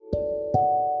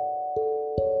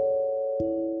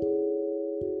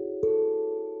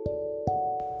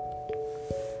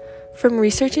From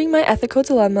researching my ethical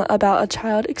dilemma about a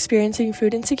child experiencing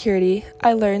food insecurity,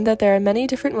 I learned that there are many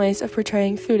different ways of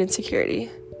portraying food insecurity.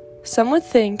 Some would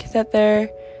think that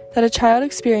a child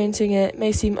experiencing it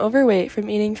may seem overweight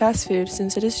from eating fast food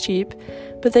since it is cheap,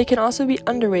 but they can also be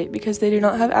underweight because they do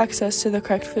not have access to the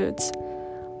correct foods.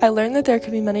 I learned that there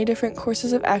could be many different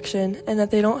courses of action and that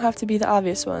they don't have to be the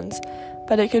obvious ones,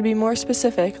 but it could be more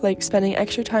specific, like spending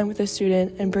extra time with a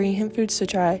student and bringing him foods to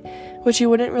try, which you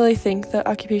wouldn't really think the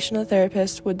occupational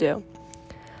therapist would do.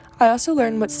 I also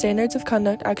learned what standards of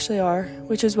conduct actually are,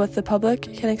 which is what the public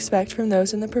can expect from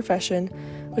those in the profession,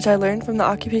 which I learned from the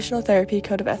Occupational Therapy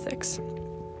Code of Ethics.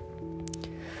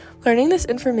 Learning this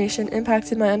information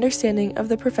impacted my understanding of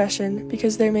the profession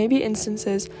because there may be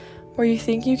instances where you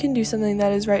think you can do something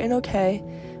that is right and okay,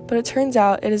 but it turns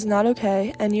out it is not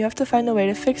okay and you have to find a way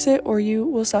to fix it or you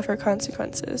will suffer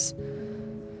consequences.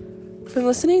 From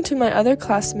listening to my other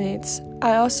classmates,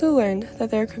 I also learned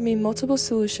that there could be multiple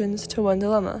solutions to one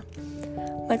dilemma.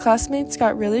 My classmates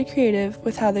got really creative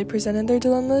with how they presented their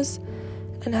dilemmas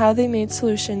and how they made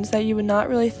solutions that you would not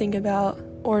really think about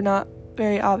or not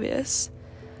very obvious.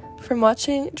 From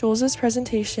watching Jules'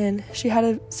 presentation, she had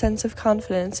a sense of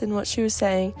confidence in what she was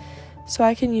saying, so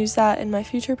I can use that in my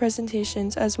future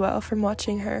presentations as well from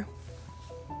watching her.